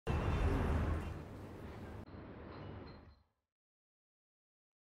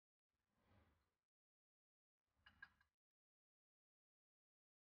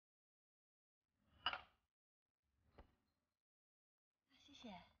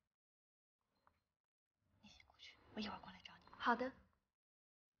一会儿过来找你。好的。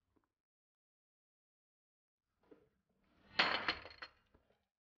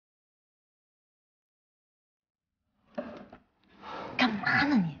干嘛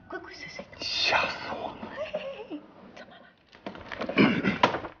呢你？鬼鬼祟祟的。吓死我了！怎么了？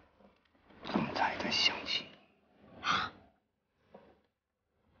总裁在相亲。啊？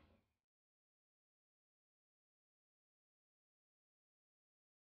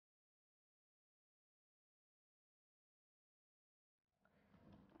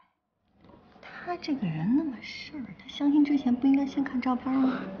他这个人那么事儿，他相亲之前不应该先看照片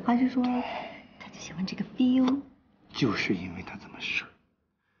吗？还是说他就喜欢这个 feel？ 就是因为他这么事儿，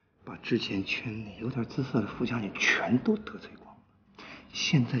把之前圈内有点姿色的富家女全都得罪光了。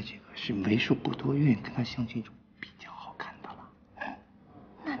现在这个是为数不多愿意跟他相亲中比较好看的了。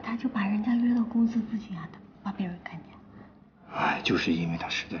那他就把人家约到公司附近啊，把别人看见。哎，就是因为他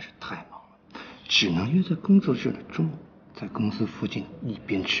实在是太忙了，只能约在工作日的中午，在公司附近一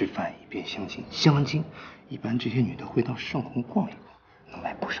边吃饭一边相亲。相完亲，一般这些女的会到盛虹逛一逛，能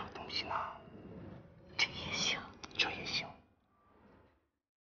买不少东西呢。这也行，这也行。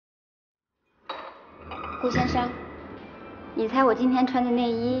顾先生，你猜我今天穿的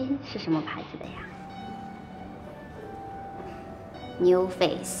内衣是什么牌子的呀 ？New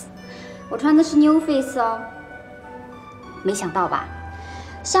Face， 我穿的是 New Face 哦。没想到吧？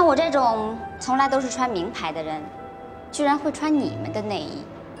像我这种从来都是穿名牌的人，居然会穿你们的内衣，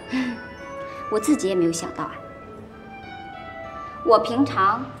我自己也没有想到啊。我平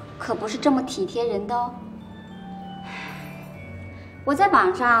常可不是这么体贴人的哦。我在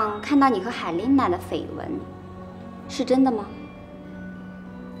网上看到你和海琳娜的绯闻，是真的吗？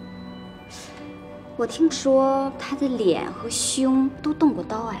我听说她的脸和胸都动过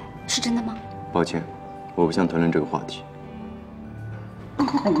刀，哎，是真的吗？抱歉，我不想谈论这个话题。那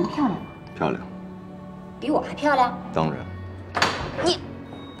她本人漂亮吗？漂亮，比我还漂亮？当然。你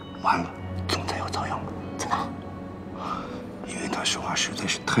完了，总裁要遭殃了。怎么了？因为他说话实在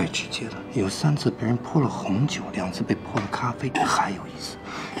是太直接了，有3次被人泼了红酒，2次被泼了咖啡，还有一次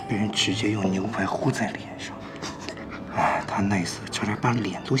被人直接用牛排糊在脸上。哎，他那次差点把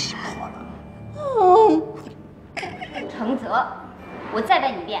脸都洗破了。承泽，我再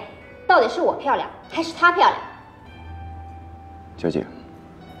问你一遍，到底是我漂亮还是她漂亮？小姐，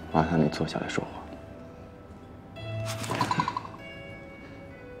麻烦你坐下来说话。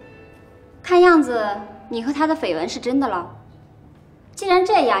看样子你和他的绯闻是真的了。既然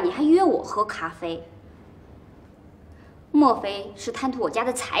这样，你还约我喝咖啡，莫非是贪图我家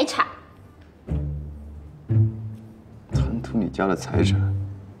的财产？贪图你家的财产？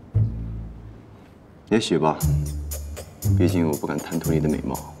也许吧，毕竟我不敢贪图你的美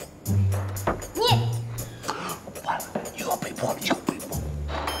貌。你完了，又要被泼，又要被泼。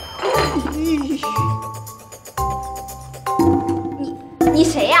你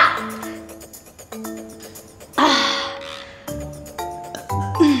谁呀？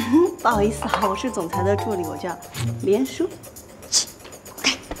不好意思啊，我是总裁的助理，我叫连叔。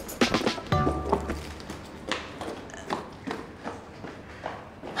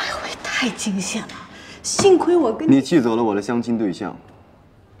哎呦喂，太惊险了！幸亏我跟你气走了我的相亲对象，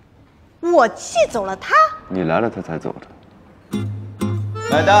我气走了他。你来了他才走的。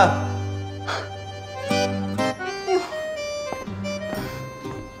买单。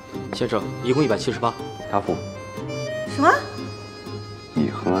先生，一共178，他付。什么？你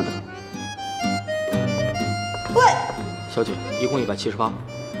喝的。喂，小姐，一共178。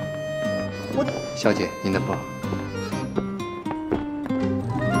小姐，您的包。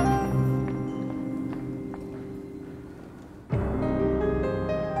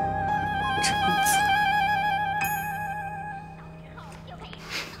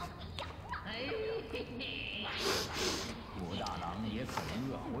武大郎也可能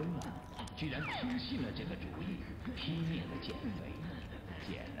饿昏了，居然听信了这个主意，拼命的减肥，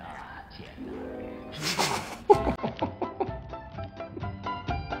减啊减啊，直到。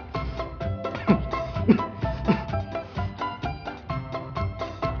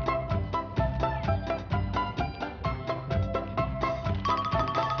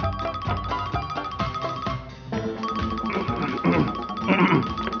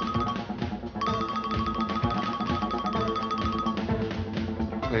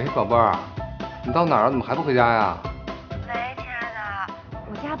喂，宝贝儿，你到哪儿了？怎么还不回家呀？喂，亲爱的，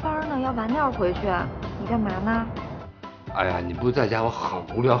我加班呢，要晚点回去。你干嘛呢？哎呀，你不在家，我好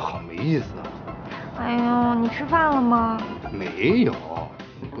无聊，好没意思啊。哎呦，你吃饭了吗？没有，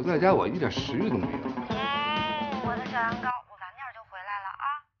你不在家，我一点食欲都没有。我的小羊羔，我晚点就回来了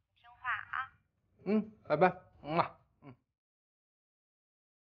啊，你听话啊。拜拜，么。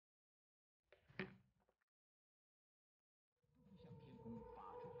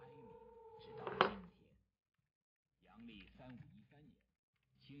年，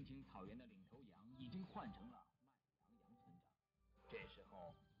青青草原的领头羊已经换成了慢羊村长。这时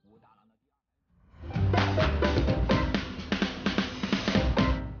候，武大郎的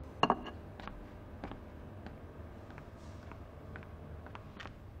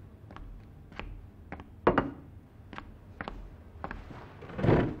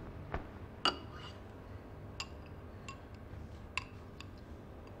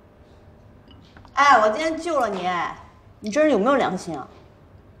哎，我今天救了你，哎，你这人有没有良心啊？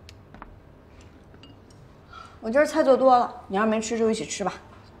我今儿菜做多了，你要是没吃就一起吃吧。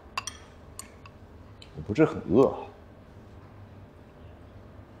我不是很饿。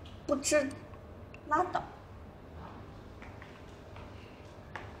不吃，拉倒。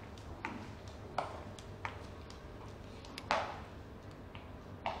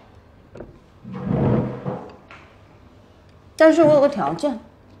但是我有个条件。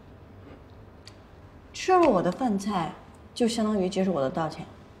吃了我的饭菜，就相当于接受我的道歉，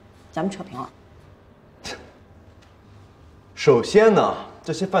咱们扯平了。首先呢，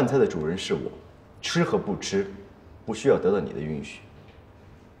这些饭菜的主人是我，吃和不吃，不需要得到你的允许。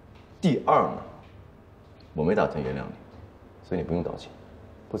第二呢，我没打算原谅你，所以你不用道歉，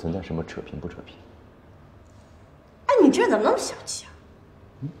不存在什么扯平不扯平。哎，你这人怎么那么小气啊？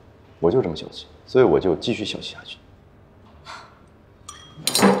我就这么小气，所以我就继续小气下去。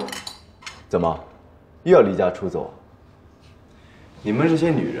怎么？又要离家出走？你们这些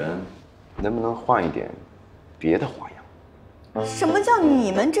女人，能不能换一点别的花样？什么叫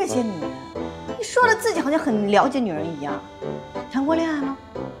你们这些女人？你说的自己好像很了解女人一样。谈过恋爱吗？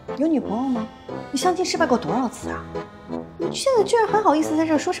有女朋友吗？你相亲失败过多少次啊？你现在居然还好意思在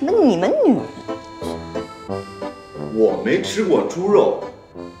这说什么你们女人？我没吃过猪肉，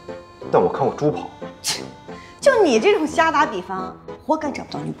但我看过猪跑。就你这种瞎打比方，活该找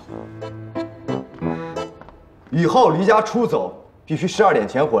不到女朋友。以后离家出走必须12点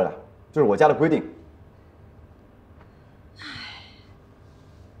前回来，这是我家的规定。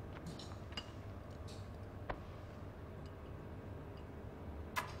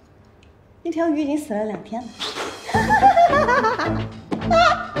那条鱼已经死了2天了。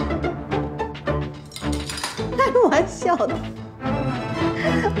开玩笑的。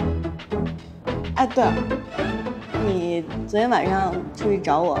哎，对了，你昨天晚上出去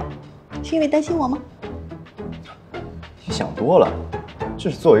找我，是因为担心我吗？你想多了，这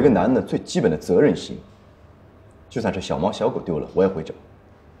是作为一个男的最基本的责任心。就算是小猫小狗丢了，我也会找。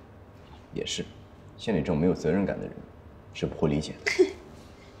也是，像你这种没有责任感的人，是不会理解的。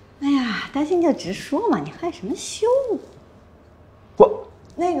哎呀，担心就直说嘛，你害什么羞？我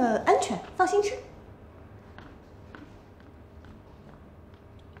那个安全，放心吃。